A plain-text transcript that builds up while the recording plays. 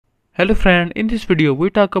Hello friend, in this video we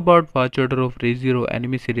talk about watch order of ReZero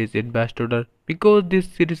anime series in best order because this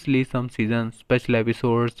series released some seasons, special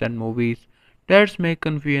episodes and movies that make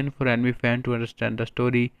confusion for anime fan to understand the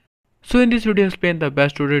story. So in this video explain the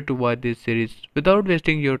best order to watch this series. Without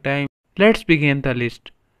wasting your time, let's begin the list.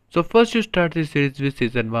 So first you start this series with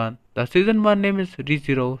season 1. The season 1 name is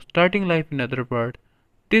ReZero, starting life in other world.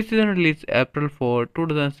 This season released April 4,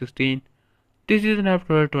 2016. This season have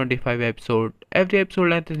total 25 episodes. Every episode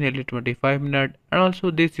length is nearly 25 minutes and also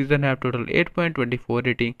this season have total 8.24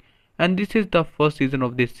 rating and this is the first season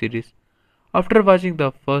of this series. After watching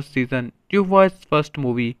the first season, you watch first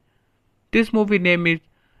movie. This movie name is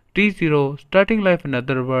ReZero, Starting Life in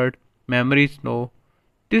Another World, Memories No.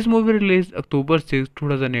 This movie released October 6,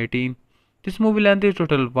 2018. This movie length is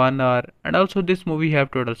total 1 hour and also this movie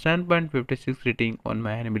have total 7.56 rating on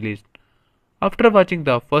my anime list. After watching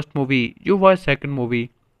the first movie, you watch second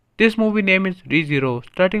movie. This movie name is ReZero,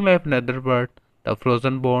 Starting Life in Another World, The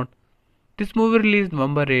Frozen Bond. This movie released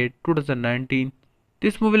November 8, 2019.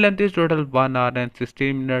 This movie length is total 1 hour and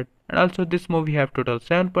 16 minutes and also this movie have total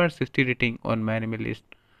 7.60 rating on my anime list.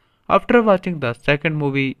 After watching the second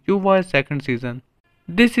movie, you watch second season.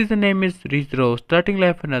 This season name is ReZero, Starting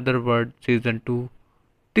Life in Another World, Season 2.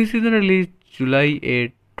 This season released July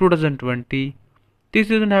 8, 2020. This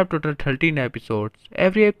season have total 13 episodes.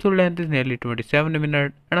 Every episode length is nearly 27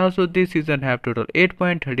 minutes and also this season have total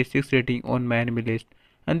 8.36 rating on my anime list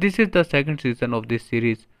and this is the second season of this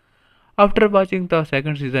series. After watching the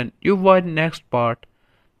second season, you watch next part.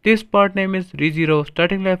 This part name is ReZero,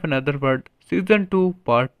 Starting Life in Another World, Season 2,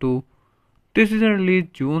 Part 2. This season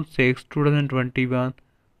released June 6, 2021.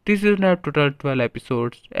 This season have total 12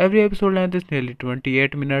 episodes. Every episode length is nearly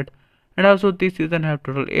 28 minutes and also this season have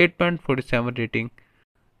total 8.47 rating.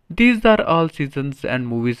 These are all seasons and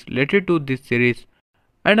movies related to this series.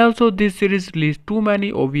 And also this series released too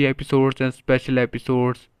many OVA episodes and special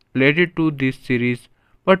episodes related to this series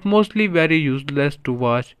but mostly very useless to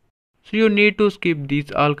watch. So you need to skip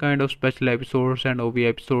these all kind of special episodes and OVA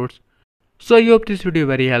episodes. So I hope this video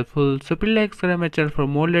very helpful. So please like, subscribe my channel for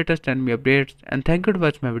more latest anime updates and thank you to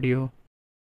watch my video.